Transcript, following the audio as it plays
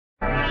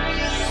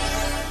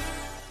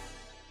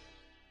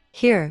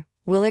Here,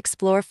 we'll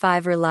explore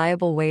 5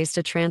 reliable ways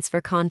to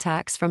transfer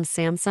contacts from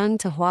Samsung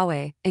to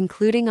Huawei,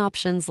 including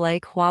options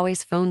like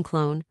Huawei's Phone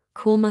Clone,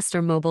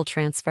 Coolmuster Mobile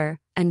Transfer,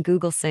 and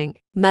Google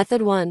Sync.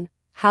 Method 1.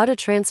 How to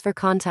transfer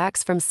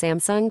contacts from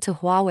Samsung to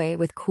Huawei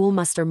with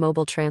Coolmuster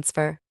Mobile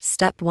Transfer.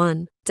 Step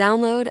 1.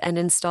 Download and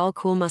install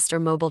Coolmuster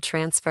Mobile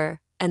Transfer,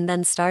 and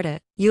then start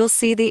it. You'll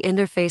see the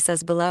interface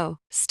as below.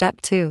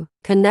 Step 2.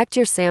 Connect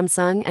your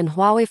Samsung and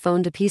Huawei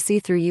phone to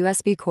PC through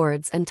USB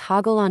cords and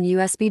toggle on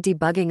USB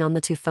debugging on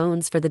the two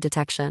phones for the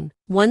detection.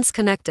 Once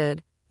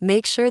connected,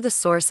 make sure the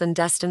source and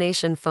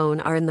destination phone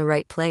are in the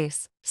right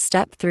place.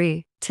 Step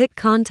 3. Tick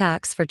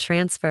contacts for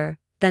transfer,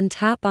 then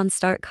tap on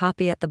Start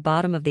Copy at the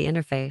bottom of the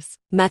interface.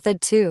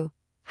 Method 2.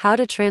 How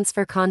to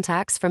transfer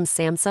contacts from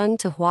Samsung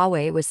to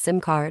Huawei with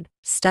SIM card.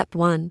 Step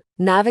 1.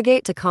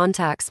 Navigate to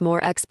Contacts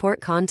More,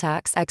 export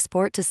contacts,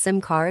 export to SIM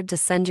card to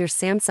send your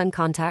Samsung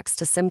contacts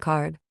to SIM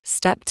card.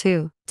 Step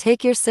 2.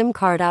 Take your SIM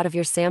card out of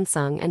your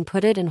Samsung and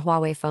put it in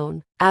Huawei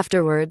phone.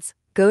 Afterwards,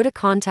 go to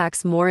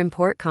Contacts More,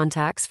 import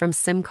contacts from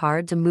SIM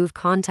card to move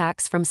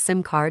contacts from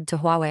SIM card to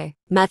Huawei.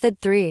 Method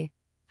 3.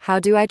 How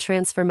do I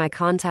transfer my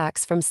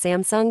contacts from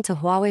Samsung to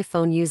Huawei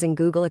phone using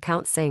Google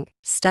Account Sync?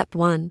 Step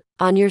 1.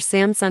 On your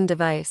Samsung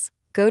device,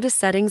 go to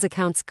Settings,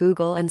 Accounts,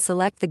 Google, and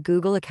select the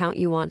Google account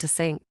you want to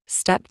sync.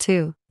 Step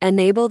 2.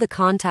 Enable the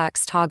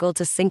Contacts toggle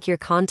to sync your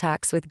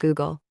contacts with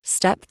Google.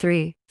 Step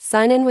 3.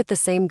 Sign in with the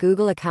same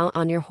Google account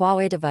on your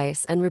Huawei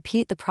device and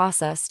repeat the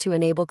process to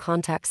enable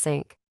Contact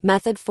Sync.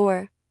 Method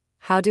 4.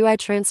 How do I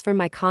transfer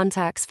my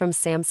contacts from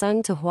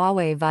Samsung to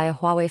Huawei via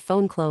Huawei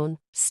Phone Clone?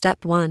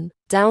 Step 1.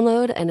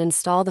 Download and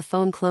install the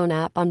Phone Clone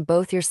app on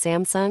both your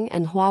Samsung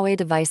and Huawei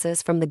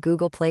devices from the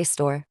Google Play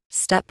Store.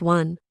 Step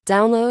 1.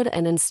 Download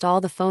and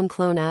install the Phone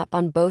Clone app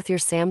on both your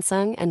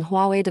Samsung and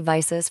Huawei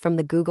devices from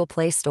the Google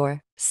Play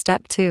Store.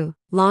 Step 2.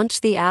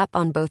 Launch the app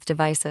on both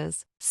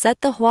devices.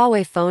 Set the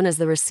Huawei phone as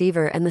the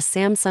receiver and the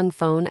Samsung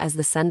phone as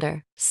the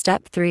sender.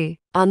 Step 3.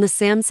 On the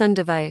Samsung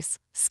device,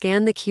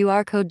 scan the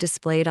QR code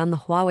displayed on the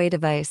Huawei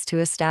device to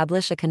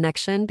establish a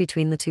connection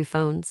between the two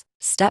phones.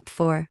 Step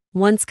 4.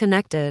 Once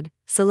connected,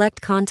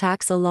 select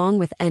contacts along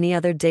with any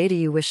other data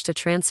you wish to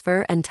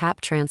transfer and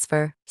tap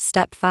Transfer.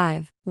 Step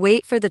 5.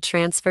 Wait for the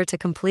transfer to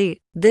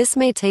complete. This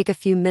may take a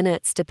few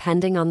minutes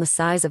depending on the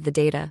size of the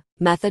data.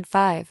 Method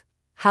 5.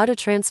 How to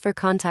transfer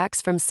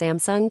contacts from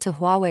Samsung to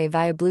Huawei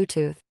via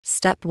Bluetooth.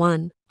 Step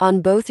 1.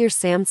 On both your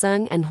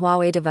Samsung and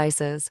Huawei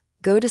devices,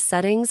 go to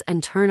Settings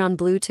and turn on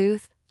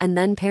Bluetooth, and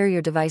then pair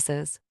your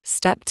devices.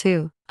 Step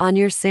 2. On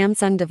your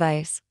Samsung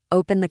device,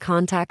 open the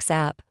Contacts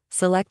app,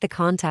 select the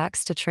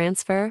contacts to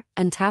transfer,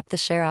 and tap the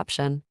Share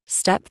option.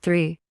 Step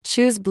 3.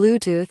 Choose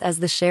Bluetooth as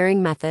the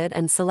sharing method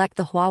and select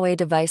the Huawei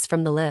device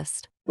from the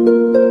list.